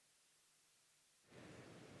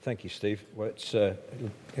Thank you, Steve. Well, it'll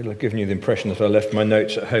have given you the impression that I left my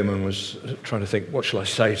notes at home and was trying to think, what shall I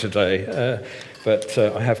say today? But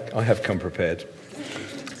I have come prepared.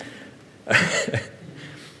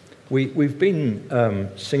 We've been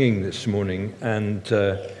singing this morning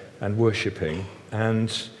and worshipping,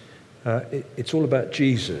 and it's all about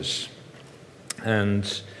Jesus.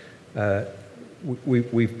 And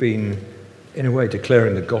we've been, in a way,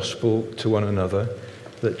 declaring the gospel to one another,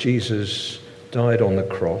 that Jesus died on the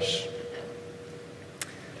cross.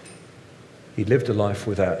 He lived a life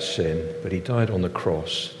without sin, but he died on the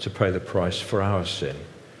cross to pay the price for our sin.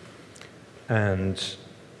 And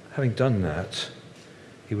having done that,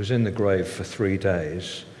 he was in the grave for 3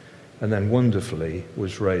 days, and then wonderfully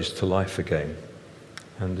was raised to life again,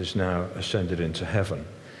 and is now ascended into heaven.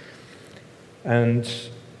 And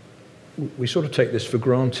we sort of take this for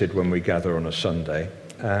granted when we gather on a Sunday,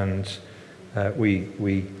 and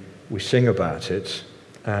we sing about it,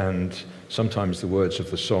 and sometimes the words of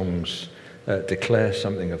the songs declare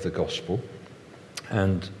something of the gospel,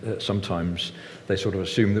 and sometimes they sort of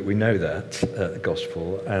assume that we know that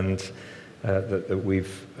gospel, and that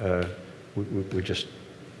we're just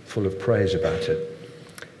full of praise about it.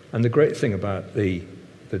 And the great thing about the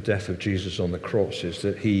death of Jesus on the cross is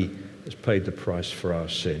that he has paid the price for our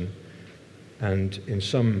sin, and in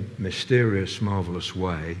some mysterious, marvelous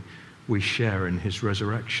way, we share in his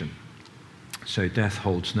resurrection. So death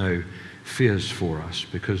holds no fears for us,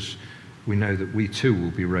 because we know that we too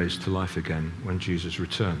will be raised to life again when Jesus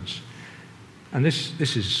returns. And this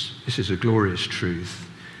is a glorious truth.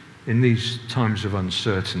 In these times of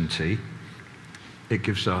uncertainty, it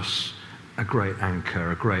gives us a great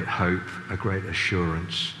anchor, a great hope, a great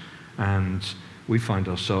assurance, and we find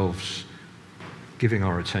ourselves giving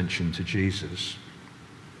our attention to Jesus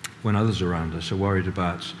when others around us are worried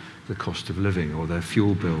about the cost of living, or their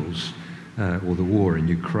fuel bills, or the war in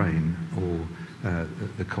Ukraine, or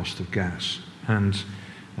the cost of gas, and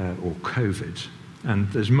or COVID. And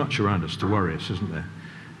there's much around us to worry us, isn't there?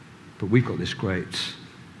 But we've got this great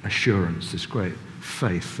assurance, this great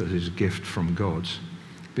faith that is a gift from God,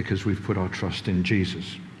 because we've put our trust in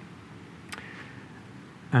Jesus.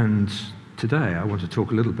 And today I want to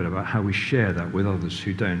talk a little bit about how we share that with others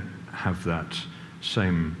who don't have that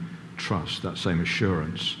same trust, that same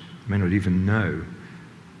assurance, may not even know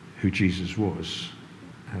who Jesus was,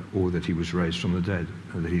 or that he was raised from the dead,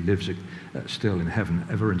 or that he lives still in heaven,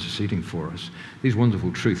 ever interceding for us. These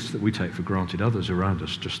wonderful truths that we take for granted, others around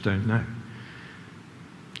us just don't know.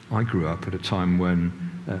 I grew up at a time when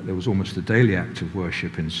there was almost a daily act of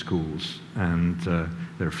worship in schools, and there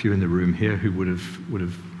are a few in the room here who would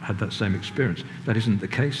have had that same experience. That isn't the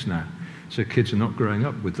case now. So kids are not growing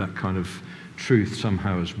up with that kind of truth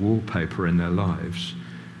somehow as wallpaper in their lives,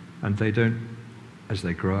 and they don't, as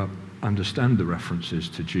they grow up, understand the references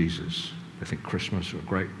to Jesus. They think Christmas is a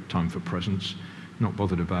great time for presents, not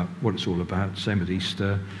bothered about what it's all about. Same at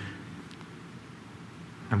Easter.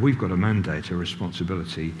 And we've got a mandate, a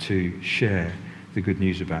responsibility to share the good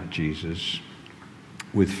news about Jesus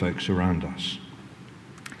with folks around us.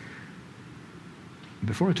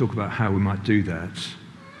 Before I talk about how we might do that,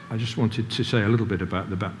 I just wanted to say a little bit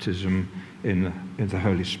about the baptism in the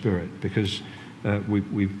Holy Spirit, because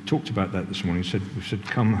we've talked about that this morning. We've said,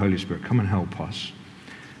 come, Holy Spirit, come and help us.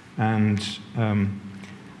 And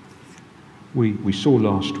we saw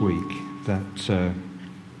last week that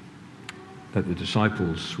the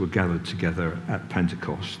disciples were gathered together at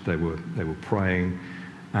Pentecost. They were praying,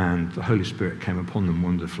 and the Holy Spirit came upon them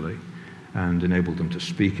wonderfully and enabled them to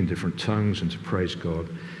speak in different tongues and to praise God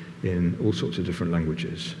in all sorts of different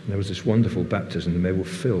languages. And there was this wonderful baptism, and they were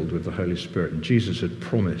filled with the Holy Spirit. And Jesus had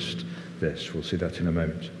promised this. We'll see that in a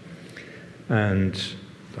moment. And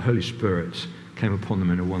the Holy Spirit came upon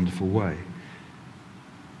them in a wonderful way.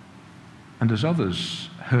 And as others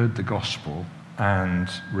heard the gospel and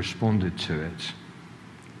responded to it,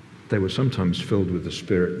 they were sometimes filled with the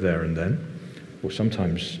Spirit there and then, or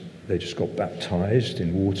sometimes they just got baptized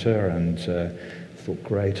in water and thought,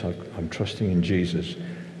 great, I'm trusting in Jesus,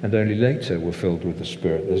 and only later were filled with the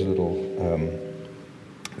Spirit. There's a little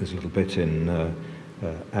bit in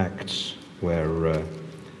Acts where I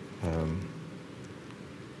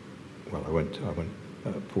won't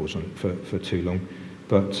pause on it for too long,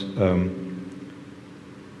 but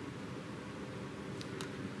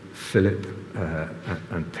Philip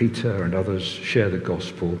and Peter and others share the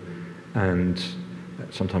gospel, and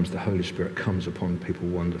sometimes the Holy Spirit comes upon people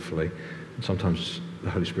wonderfully, and sometimes the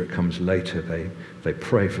Holy Spirit comes later. They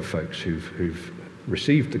pray for folks who've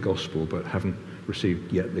received the gospel but haven't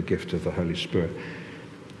received yet the gift of the Holy Spirit.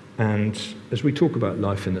 And as we talk about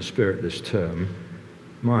life in the Spirit this term,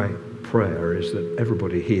 my prayer is that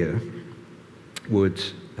everybody here would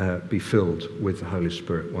be filled with the Holy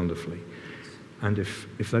Spirit wonderfully. And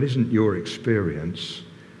if that isn't your experience,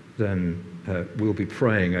 then we'll be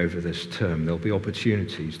praying over this term. There'll be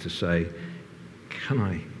opportunities to say, can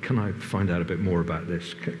I find out a bit more about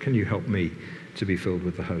this? Can you help me to be filled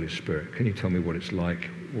with the Holy Spirit? Can you tell me what it's like,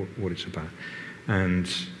 what it's about?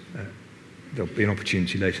 And there'll be an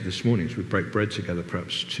opportunity later this morning as we break bread together,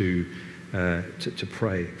 perhaps to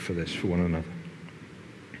pray for this for one another.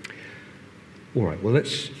 All right. Well,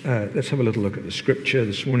 let's have a little look at the scripture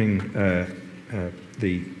this morning.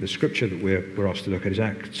 The scripture that we're asked to look at is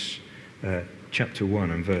Acts chapter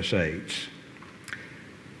 1 and verse 8.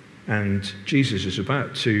 And Jesus is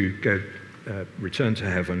about to go return to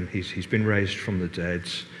heaven. He's been raised from the dead,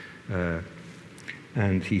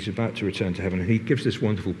 and he's about to return to heaven. And he gives this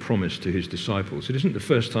wonderful promise to his disciples. It isn't the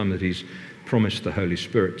first time that he's promised the Holy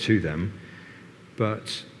Spirit to them,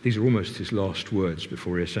 but these are almost his last words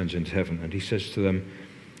before he ascends into heaven. And he says to them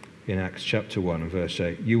in Acts chapter 1 and verse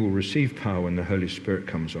 8, "You will receive power when the Holy Spirit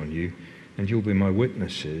comes on you, and you'll be my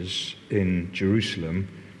witnesses in Jerusalem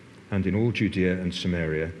and in all Judea and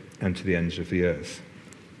Samaria and to the ends of the earth."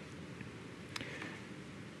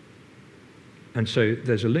 And so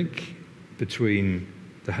there's a link between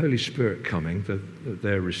the Holy Spirit coming, that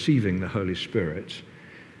they're receiving the Holy Spirit,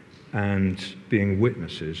 and being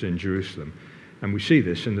witnesses in Jerusalem. And we see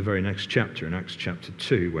this in the very next chapter, in Acts chapter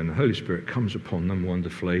 2, when the Holy Spirit comes upon them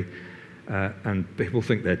wonderfully, and people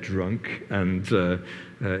think they're drunk, and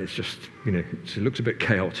it's just, it looks a bit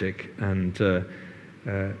chaotic, and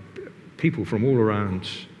people from all around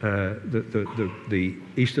the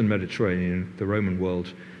Eastern Mediterranean, the Roman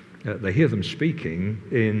world, they hear them speaking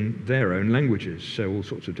in their own languages, so all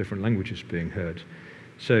sorts of different languages being heard.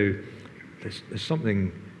 So there's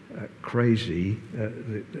something crazy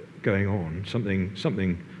going on,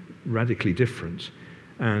 something radically different.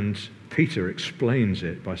 And Peter explains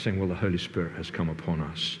it by saying, well, the Holy Spirit has come upon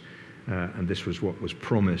us. And this was what was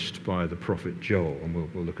promised by the prophet Joel, and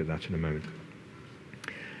we'll look at that in a moment.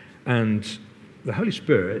 And the Holy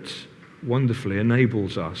Spirit wonderfully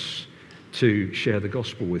enables us to share the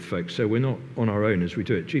gospel with folks. So we're not on our own as we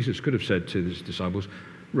do it. Jesus could have said to his disciples,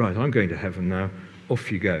 right, I'm going to heaven now,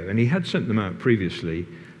 off you go. And he had sent them out previously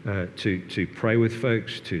to pray with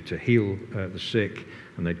folks, to heal the sick,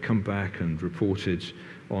 and they'd come back and reported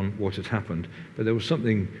on what had happened. But there was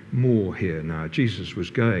something more here now. Jesus was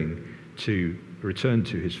going to return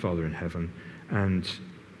to his Father in heaven, and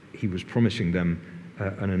he was promising them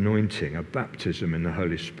an anointing, a baptism in the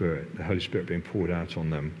Holy Spirit being poured out on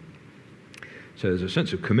them. So there's a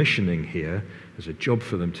sense of commissioning here. There's a job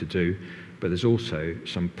for them to do, but there's also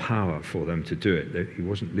some power for them to do it. He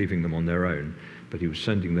wasn't leaving them on their own, but he was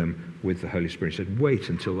sending them with the Holy Spirit. He said, wait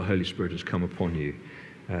until the Holy Spirit has come upon you,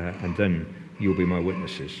 and then you'll be my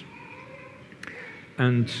witnesses.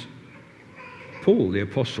 And Paul, the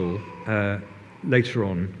apostle, later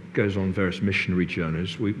on goes on various missionary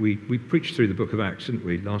journeys. We preached through the book of Acts, didn't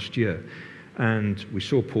we, last year? And we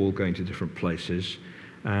saw Paul going to different places.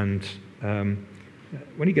 And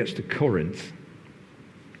when he gets to Corinth,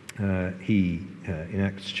 he in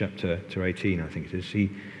Acts chapter 18, I think it is,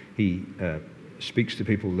 he speaks to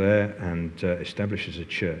people there and establishes a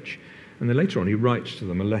church. And then later on he writes to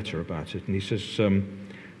them a letter about it, and he says,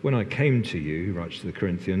 when I came to you, he writes to the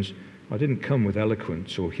Corinthians, I didn't come with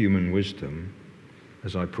eloquence or human wisdom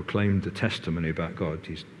as I proclaimed the testimony about God.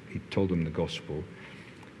 He told them the gospel.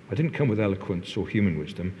 I didn't come with eloquence or human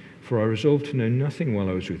wisdom, for I resolved to know nothing while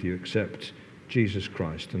I was with you except Jesus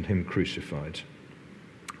Christ and him crucified.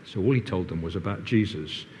 So all he told them was about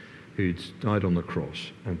Jesus, who'd died on the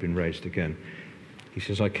cross and been raised again. He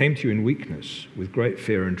says, I came to you in weakness, with great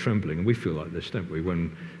fear and trembling. And we feel like this, don't we,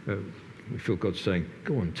 when we feel God saying,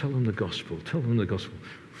 go on, tell them the gospel, tell them the gospel.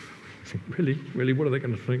 I think, really, what are they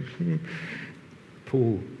going to think?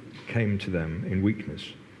 Paul came to them in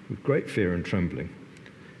weakness, with great fear and trembling.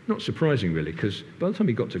 Not surprising, really, because by the time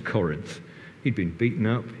he got to Corinth, he'd been beaten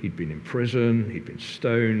up, he'd been in prison, he'd been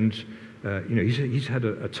stoned. He's had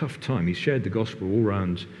a tough time. He's shared the gospel all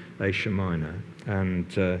around Asia Minor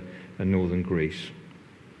and northern Greece.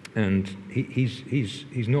 And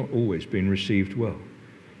he's not always been received well.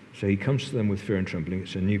 So he comes to them with fear and trembling.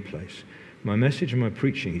 It's a new place. My message and my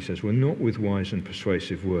preaching, he says, were not with wise and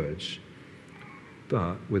persuasive words,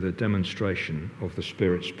 but with a demonstration of the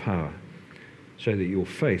Spirit's power, so that your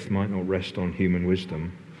faith might not rest on human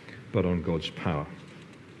wisdom, but on God's power.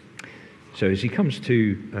 So as he comes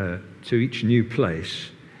to each new place,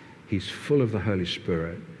 he's full of the Holy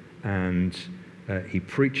Spirit, and he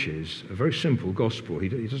preaches a very simple gospel. He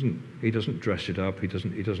doesn't dress it up. He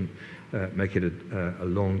doesn't make it a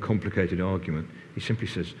long, complicated argument. He simply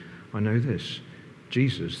says, I know this.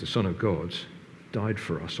 Jesus, the Son of God, died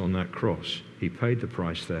for us on that cross. He paid the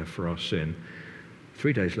price there for our sin.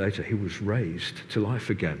 3 days later, he was raised to life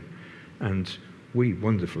again. And we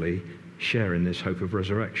wonderfully share in this hope of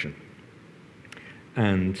resurrection.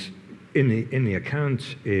 And in the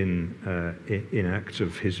account in Acts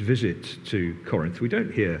of his visit to Corinth, we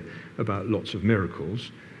don't hear about lots of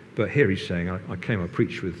miracles, but here he's saying, I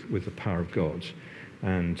preached with the power of God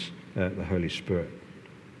and the Holy Spirit.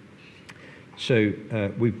 So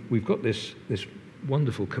we've got this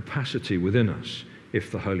wonderful capacity within us,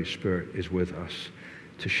 if the Holy Spirit is with us,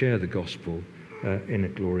 to share the gospel in a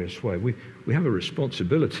glorious way. We have a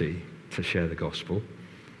responsibility to share the gospel.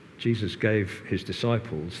 Jesus gave his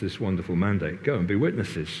disciples this wonderful mandate: go and be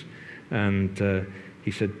witnesses. And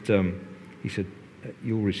he said,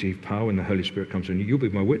 you'll receive power when the Holy Spirit comes on you. You'll be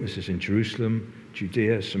my witnesses in Jerusalem,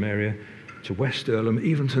 Judea, Samaria, to West Earlham,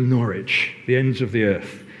 even to Norwich, the ends of the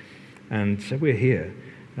earth. And so we're here.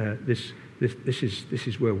 This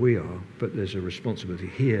is where we are, but there's a responsibility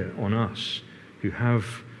here on us who have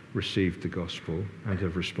received the gospel and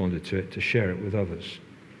have responded to it, to share it with others.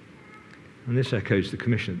 And this echoes the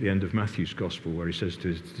commission at the end of Matthew's gospel, where he says to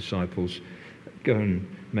his disciples, go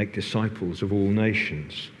and make disciples of all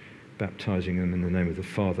nations, baptizing them in the name of the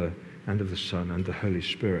Father and of the Son and the Holy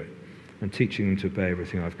Spirit, and teaching them to obey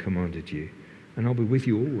everything I've commanded you. And I'll be with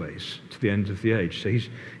you always to the end of the age. So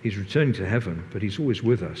he's returning to heaven, but he's always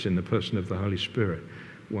with us in the person of the Holy Spirit,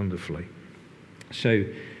 wonderfully. So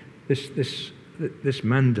this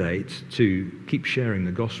mandate to keep sharing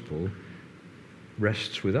the gospel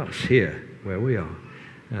rests with us here, where we are,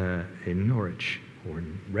 in Norwich or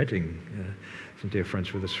in Reading. Some dear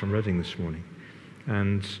friends with us from Reading this morning.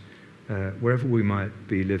 And wherever we might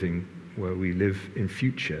be living, where we live in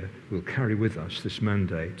future, we'll carry with us this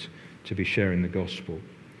mandate to be sharing the gospel.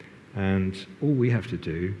 And all we have to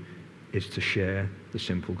do is to share the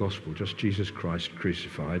simple gospel, just Jesus Christ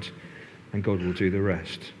crucified, and God will do the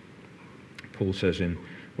rest. Paul says in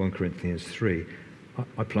 1 Corinthians 3,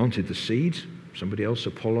 I planted the seed, somebody else,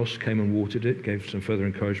 Apollos, came and watered it, gave some further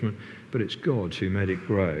encouragement, but it's God who made it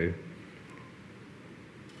grow.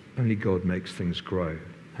 Only God makes things grow.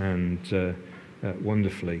 And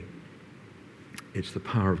wonderfully, it's the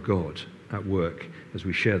power of God at work as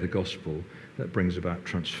we share the gospel that brings about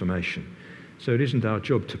transformation. So it isn't our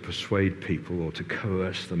job to persuade people or to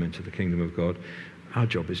coerce them into the kingdom of God. Our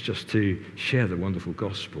job is just to share the wonderful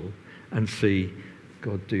gospel and see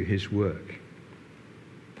God do his work.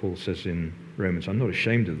 Paul says in Romans, I'm not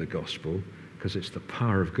ashamed of the gospel because it's the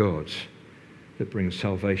power of God that brings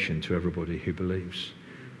salvation to everybody who believes.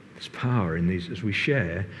 There's power in these as we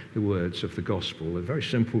share the words of the gospel, a very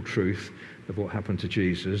simple truth of what happened to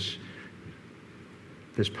Jesus.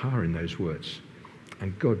 There's power in those words,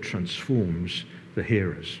 and God transforms the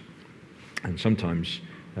hearers, and sometimes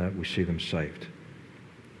we see them saved.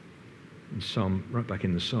 Right back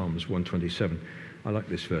in the Psalms 127, I like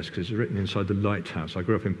this verse because it's written inside the lighthouse. I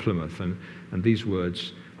grew up in Plymouth, and these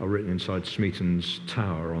words are written inside Smeaton's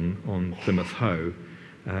Tower on Plymouth Hoe,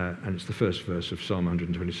 and it's the first verse of Psalm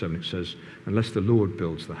 127. It says, unless the Lord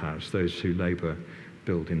builds the house, those who labour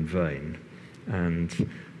build in vain. And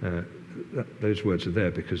those words are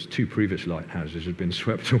there because 2 previous lighthouses had been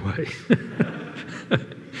swept away.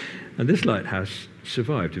 And this lighthouse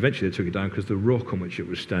survived. Eventually they took it down because the rock on which it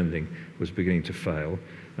was standing was beginning to fail,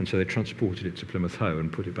 and so they transported it to Plymouth Hoe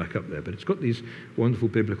and put it back up there. But it's got these wonderful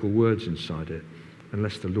biblical words inside it.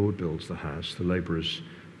 Unless the Lord builds the house, the labourers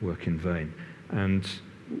work in vain. And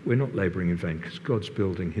we're not labouring in vain because God's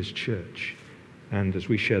building his church. And as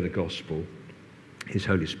we share the gospel, his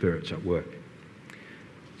Holy Spirit's at work.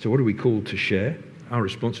 So what are we called to share? Our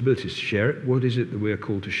responsibility is to share it. What is it that we are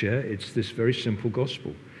called to share? It's this very simple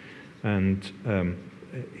gospel. And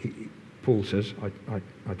Paul says,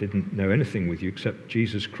 I didn't know anything with you except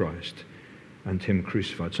Jesus Christ and him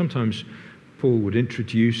crucified. Sometimes Paul would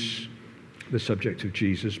introduce the subject of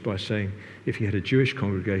Jesus by saying, if he had a Jewish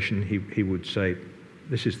congregation, he would say,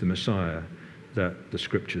 this is the Messiah that the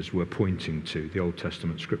scriptures were pointing to, the Old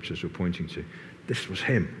Testament scriptures were pointing to. This was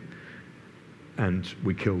him. And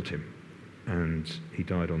we killed him. And he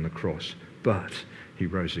died on the cross. But he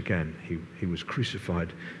rose again. He was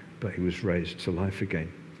crucified, but he was raised to life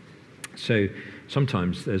again. So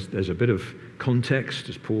sometimes there's a bit of context,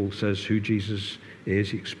 as Paul says who Jesus is.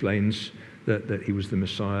 He explains that he was the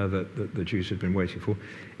Messiah that the Jews had been waiting for.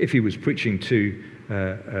 If he was preaching to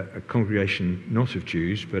a congregation not of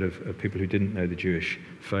Jews, but of people who didn't know the Jewish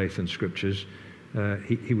faith and scriptures,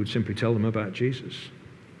 he would simply tell them about Jesus.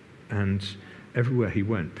 And everywhere he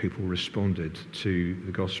went, people responded to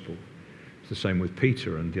the gospel. It's the same with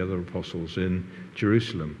Peter and the other apostles in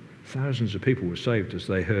Jerusalem. Thousands of people were saved as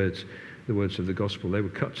they heard the words of the gospel. They were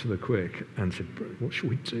cut to the quick and said, what shall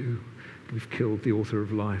we do? We've killed the author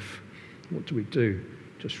of life. What do we do?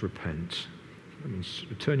 Just repent. That means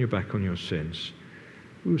turn your back on your sins.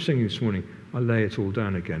 We were singing this morning, I lay it all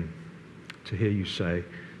down again, to hear you say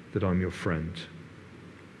that I'm your friend.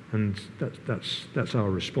 And that's our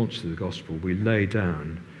response to the gospel. We lay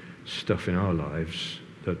down stuff in our lives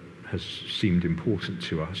that has seemed important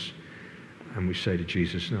to us, and we say to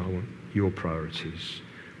Jesus, no, I want your priorities.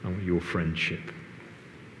 I want your friendship.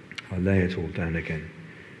 I lay it all down again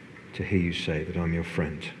to hear you say that I'm your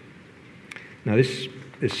friend. Now this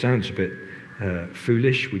sounds a bit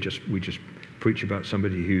foolish. We just preach about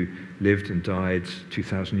somebody who lived and died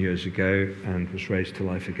 2,000 years ago and was raised to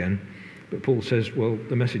life again. But Paul says, well,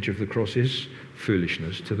 the message of the cross is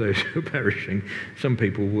foolishness to those who are perishing. Some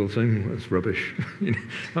people will say, that's rubbish.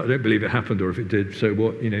 I don't believe it happened, or if it did, so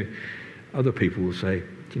what? Other people will say,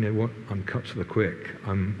 do you know what? I'm cut to the quick.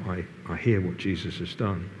 I hear what Jesus has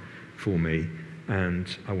done for me, and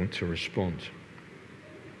I want to respond.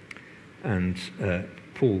 And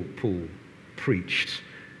Paul preached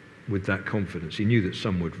with that confidence. He knew that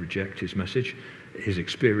some would reject his message. His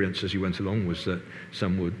experience as he went along was that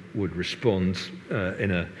some would respond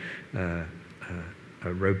in a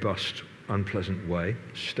robust, unpleasant way,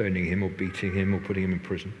 stoning him or beating him or putting him in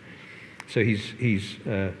prison. So he's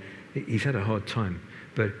had a hard time,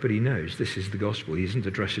 but he knows this is the gospel. He isn't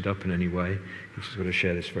to dress it up in any way. He's just got to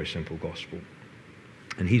share this very simple gospel.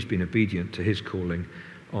 And he's been obedient to his calling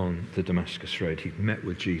on the Damascus Road. He met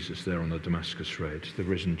with Jesus there on the Damascus Road, the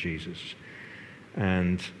risen Jesus.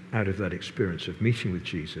 And out of that experience of meeting with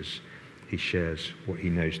Jesus, he shares what he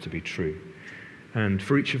knows to be true. And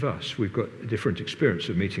for each of us, we've got a different experience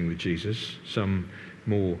of meeting with Jesus, some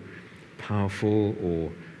more powerful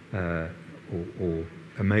or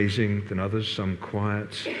amazing than others, some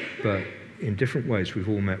quiet, but in different ways we've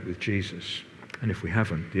all met with Jesus. And if we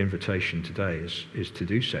haven't, the invitation today is to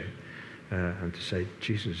do so, and to say,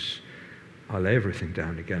 Jesus, I lay everything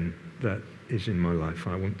down again that is in my life.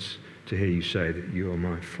 I want to hear you say that you are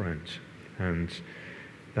my friend. And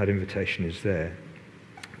that invitation is there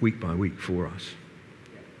week by week for us.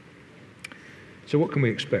 So what can we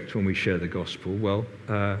expect when we share the gospel? Well,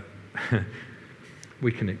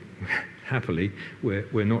 we can happily,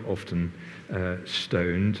 we're not often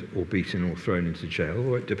stoned or beaten or thrown into jail.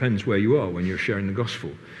 Or it depends where you are when you're sharing the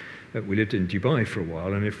gospel. We lived in Dubai for a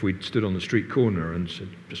while, and if we'd stood on the street corner and said,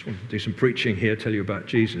 just want to do some preaching here, tell you about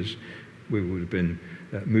Jesus, we would have been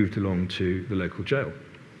moved along to the local jail.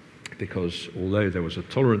 Because although there was a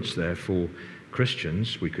tolerance there for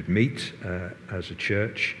Christians, we could meet as a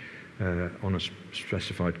church on a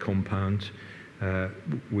specified compound.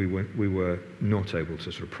 We were not able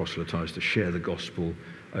to sort of proselytize, to share the gospel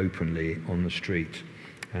openly on the street.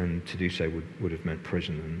 And to do so would have meant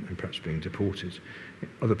prison and perhaps being deported.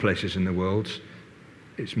 Other places in the world,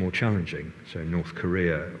 it's more challenging. So North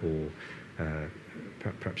Korea or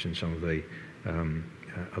perhaps in some of the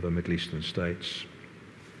other Middle Eastern states,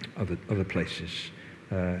 other places,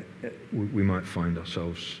 we might find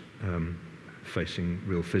ourselves facing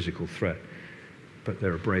real physical threat. But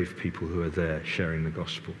there are brave people who are there sharing the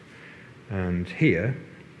gospel. And here,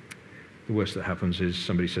 the worst that happens is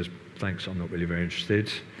somebody says, thanks, I'm not really very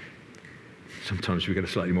interested. Sometimes we get a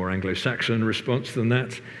slightly more Anglo-Saxon response than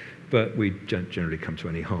that, but we don't generally come to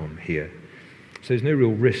any harm here. So there's no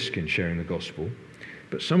real risk in sharing the gospel,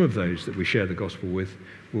 but some of those that we share the gospel with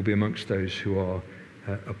will be amongst those who are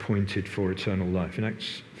appointed for eternal life. In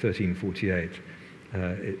Acts 13:48,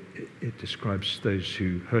 it describes those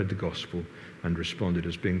who heard the gospel and responded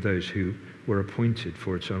as being those who were appointed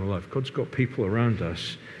for eternal life. God's got people around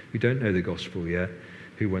us who don't know the gospel yet,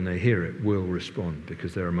 who when they hear it will respond,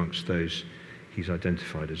 because they're amongst those he's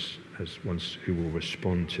identified as ones who will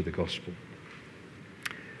respond to the gospel.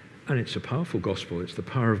 And it's a powerful gospel. It's the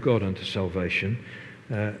power of God unto salvation.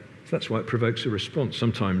 That's why it provokes a response.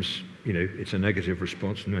 Sometimes, it's a negative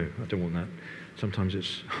response. No, I don't want that. Sometimes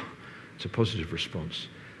it's a positive response.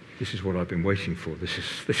 This is what I've been waiting for. This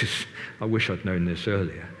is. I wish I'd known this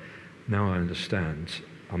earlier. Now I understand.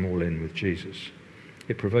 I'm all in with Jesus.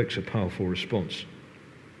 It provokes a powerful response,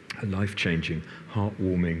 a life-changing,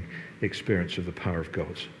 heart-warming experience of the power of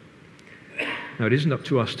God. Now, it isn't up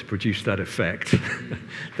to us to produce that effect.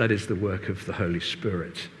 That is the work of the Holy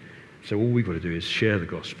Spirit. So all we've got to do is share the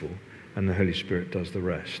gospel, and the Holy Spirit does the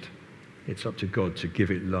rest. It's up to God to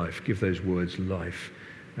give it life, give those words life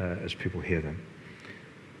as people hear them.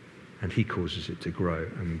 and he causes it to grow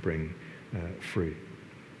and bring fruit.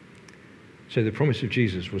 So the promise of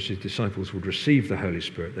Jesus was his disciples would receive the Holy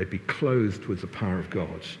Spirit, they'd be clothed with the power of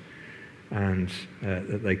God, and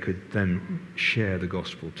that they could then share the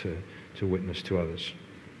gospel to witness to others.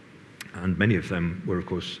 And many of them were, of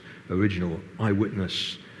course, original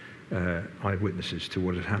eyewitnesses to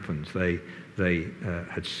what had happened. They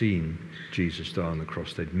had seen Jesus die on the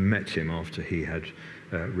cross. They'd met him after he had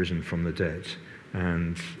risen from the dead.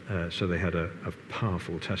 And so they had a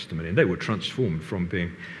powerful testimony. And they were transformed from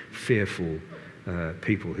being fearful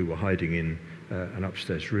people who were hiding in an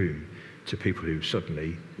upstairs room to people who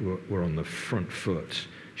suddenly were on the front foot,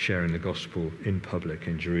 sharing the gospel in public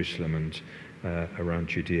in Jerusalem and around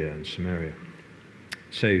Judea and Samaria.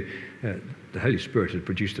 So the Holy Spirit had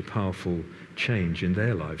produced a powerful change in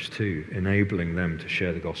their lives too, enabling them to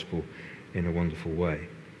share the gospel in a wonderful way.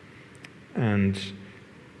 And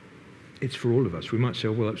it's for all of us. We might say,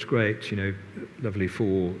 oh, well, that's great, lovely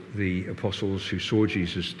for the apostles who saw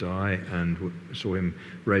Jesus die and saw him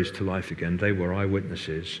raised to life again. They were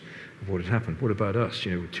eyewitnesses of what had happened. What about us?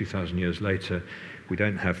 2,000 years later, we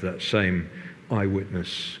don't have that same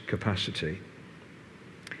eyewitness capacity.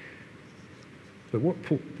 But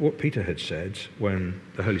what Peter had said when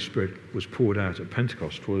the Holy Spirit was poured out at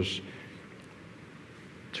Pentecost was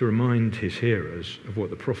to remind his hearers of what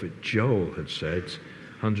the prophet Joel had said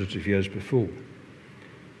hundreds of years before.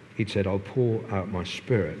 He'd said, I'll pour out my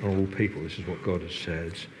spirit on all people. This is what God has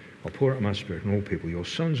said. I'll pour out my spirit on all people. Your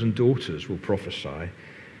sons and daughters will prophesy.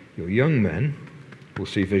 Your young men will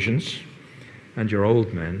see visions. And your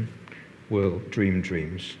old men will dream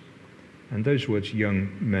dreams. And those words, young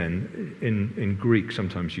men, in Greek,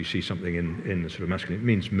 sometimes you see something in the sort of masculine. It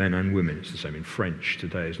means men and women. It's the same in French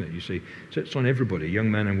today, isn't it? You see, so it's on everybody. Young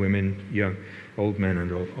men and women, old men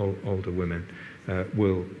and older women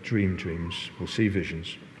will dream dreams, will see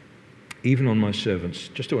visions. Even on my servants,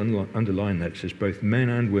 just to underline that, it says, both men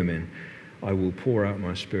and women, I will pour out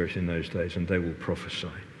my spirit in those days, and they will prophesy.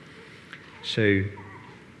 So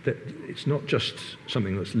that it's not just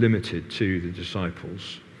something that's limited to the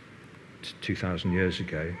disciples 2,000 years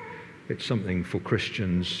ago. It's something for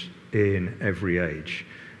Christians in every age.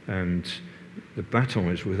 And the baton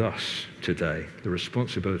is with us today. The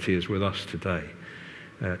responsibility is with us today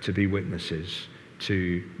to be witnesses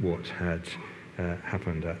to what had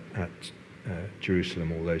happened at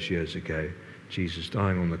Jerusalem all those years ago. Jesus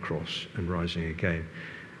dying on the cross and rising again.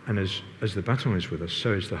 And as the baton is with us,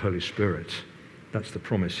 so is the Holy Spirit. That's the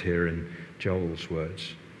promise here in Joel's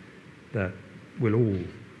words, that we'll all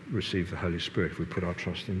receive the Holy Spirit if we put our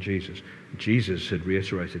trust in Jesus. Jesus had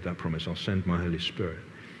reiterated that promise, I'll send my Holy Spirit.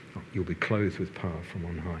 You'll be clothed with power from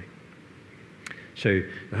on high. So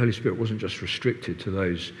the Holy Spirit wasn't just restricted to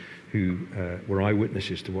those who were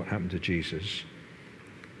eyewitnesses to what happened to Jesus.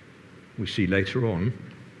 We see later on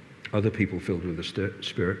other people filled with the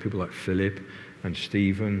Spirit, people like Philip and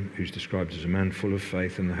Stephen, who's described as a man full of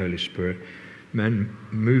faith in the Holy Spirit, men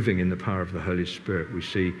moving in the power of the Holy Spirit. We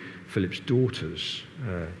see Philip's daughters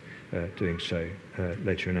doing so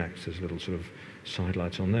later in Acts. There's a little sort of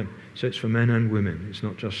sidelight on them. So it's for men and women. It's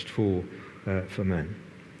not just for men.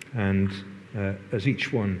 And as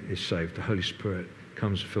each one is saved, the Holy Spirit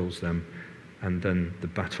comes, fills them, and then the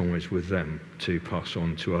baton is with them to pass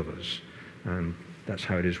on to others. And that's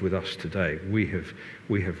how it is with us today. We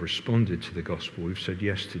have responded to the gospel. We've said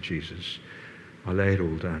yes to Jesus. I lay it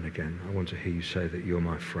all down again. I want to hear you say that you're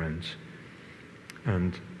my friend.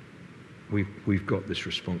 And we've got this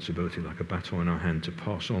responsibility like a baton in our hand to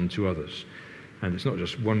pass on to others. And it's not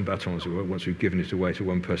just one baton, as it were, once we've given it away to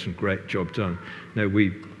one person, great, job done. No, we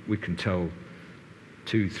can tell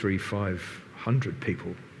 200, 300, 500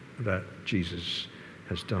 people that Jesus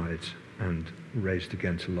has died and raised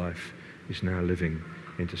again to life, is now living,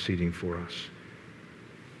 interceding for us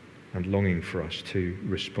and longing for us to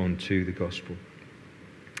respond to the gospel.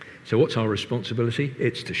 So what's our responsibility?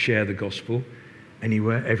 It's to share the gospel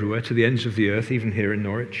anywhere, everywhere, to the ends of the earth, even here in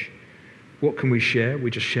Norwich. What can we share?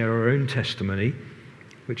 We just share our own testimony,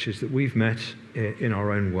 which is that we've met in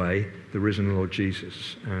our own way the risen Lord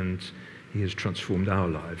Jesus, and he has transformed our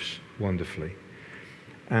lives wonderfully.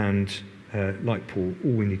 And like Paul,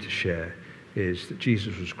 all we need to share is that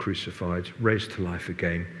Jesus was crucified, raised to life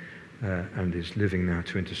again, and is living now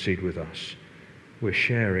to intercede with us. We're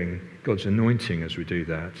sharing God's anointing as we do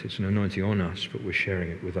that. It's an anointing on us, but we're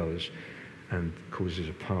sharing it with others and causes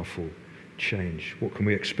a powerful change. What can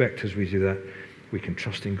we expect as we do that? We can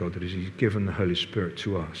trust in God that as he's given the Holy Spirit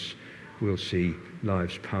to us, we'll see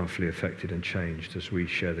lives powerfully affected and changed as we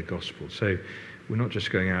share the gospel. So we're not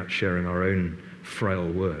just going out sharing our own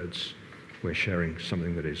frail words. We're sharing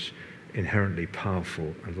something that is inherently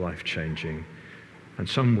powerful and life-changing. And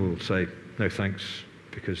some will say, no thanks,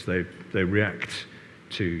 because they react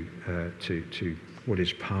to what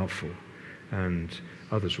is powerful. And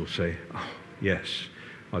others will say, oh, yes,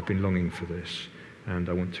 I've been longing for this, and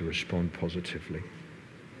I want to respond positively.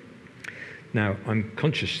 Now, I'm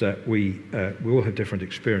conscious that we all have different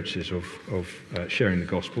experiences of sharing the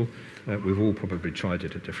gospel. We've all probably tried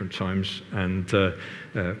it at different times, and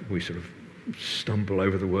we sort of stumble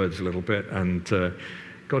over the words a little bit, and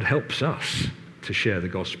God helps us to share the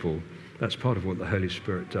gospel. That's part of what the Holy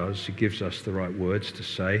Spirit does. He gives us the right words to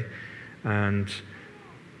say, and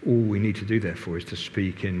all we need to do, therefore, is to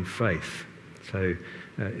speak in faith. So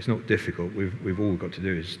it's not difficult. We've all got to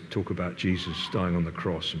do is talk about Jesus dying on the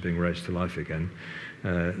cross and being raised to life again.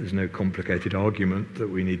 There's no complicated argument that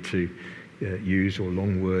we need to use, or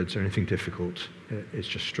long words, or anything difficult. It's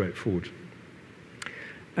just straightforward.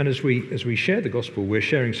 And as we share the gospel, we're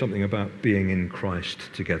sharing something about being in Christ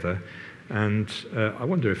together. And I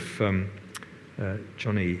wonder if,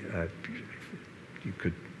 Johnny, you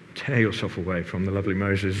could tear yourself away from the lovely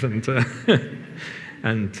Moses and come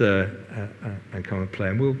and play.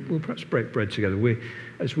 And we'll perhaps break bread together.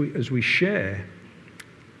 As we share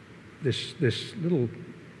this little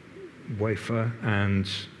wafer and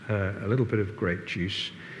a little bit of grape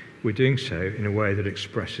juice, we're doing so in a way that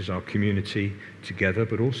expresses our community together,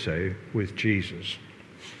 but also with Jesus.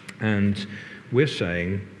 And we're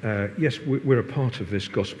saying, yes, we're a part of this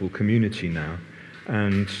gospel community now,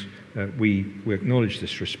 and we acknowledge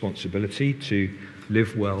this responsibility to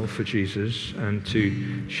live well for Jesus and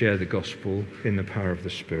to share the gospel in the power of the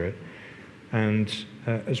Spirit. And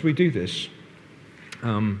as we do this,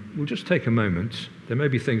 we'll just take a moment. There may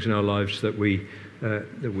be things in our lives that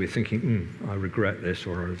we're thinking, I regret this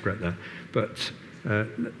or I regret that. But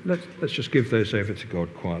let's just give those over to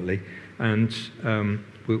God quietly, and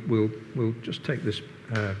we'll just take this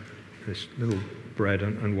little bread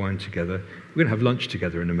and wine together. We're going to have lunch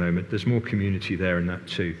together in a moment. There's more community there in that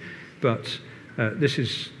too. But this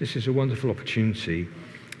is a wonderful opportunity,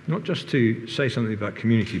 not just to say something about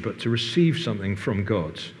community, but to receive something from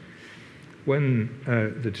God. When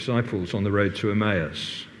the disciples on the road to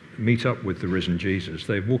Emmaus meet up with the risen Jesus,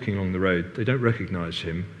 they're walking along the road, they don't recognize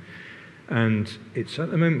him, and it's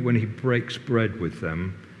at the moment when he breaks bread with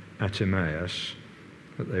them at Emmaus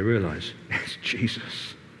that they realize, it's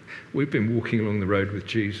Jesus. We've been walking along the road with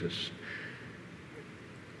Jesus.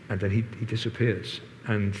 And then he disappears,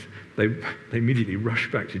 and they immediately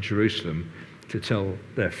rush back to Jerusalem to tell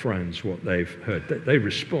their friends what they've heard. They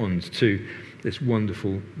respond to this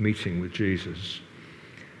wonderful meeting with Jesus.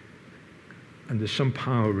 And there's some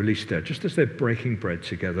power released there. Just as they're breaking bread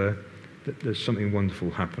together, there's something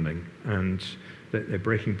wonderful happening. And they're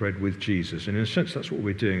breaking bread with Jesus. And in a sense, that's what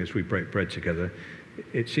we're doing as we break bread together.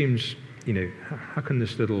 It seems, how can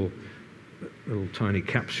this little tiny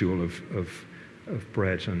capsule of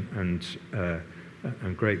bread and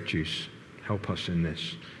grape juice help us in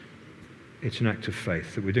this? It's an act of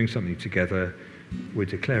faith that we're doing something together. We're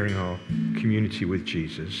declaring our community with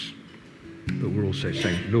Jesus, but we're also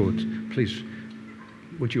saying, Lord, please,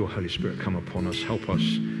 would your Holy Spirit come upon us, help us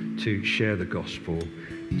to share the gospel,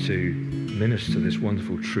 to minister this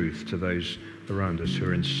wonderful truth to those around us who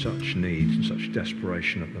are in such need and such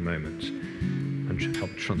desperation at the moment, and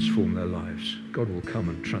help transform their lives. God will come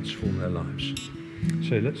and transform their lives.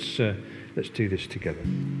 So let's do this together.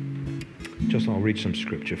 I'll read some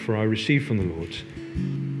scripture. For I received from the Lord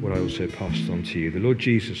what I also passed on to you. The Lord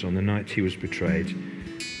Jesus, on the night he was betrayed,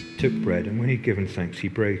 took bread, and when he'd given thanks, he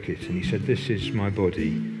broke it, and he said, "This is my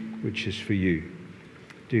body, which is for you.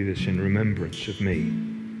 Do this in remembrance of me."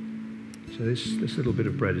 So this little bit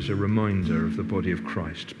of bread is a reminder of the body of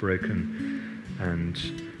Christ, broken and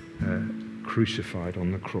crucified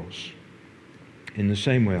on the cross. In the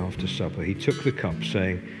same way, after supper, he took the cup,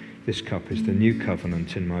 saying, "This cup is the new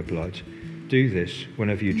covenant in my blood. Do this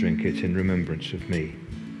whenever you drink it in remembrance of me."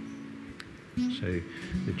 So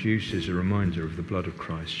the juice is a reminder of the blood of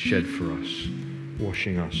Christ shed for us,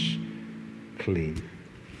 washing us clean.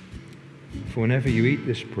 For whenever you eat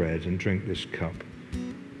this bread and drink this cup,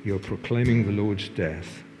 you're proclaiming the Lord's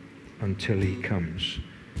death until he comes.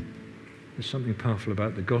 There's something powerful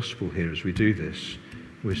about the gospel here as we do this.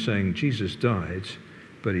 We're saying Jesus died,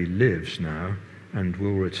 but he lives now and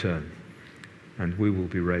will return. And we will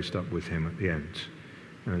be raised up with him at the end.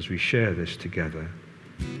 And as we share this together,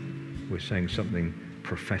 we're saying something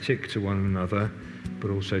prophetic to one another, but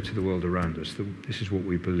also to the world around us. That this is what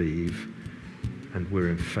we believe, and we're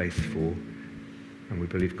in faith for, and we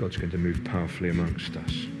believe God's going to move powerfully amongst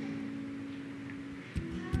us.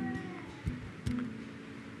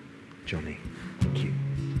 Johnny.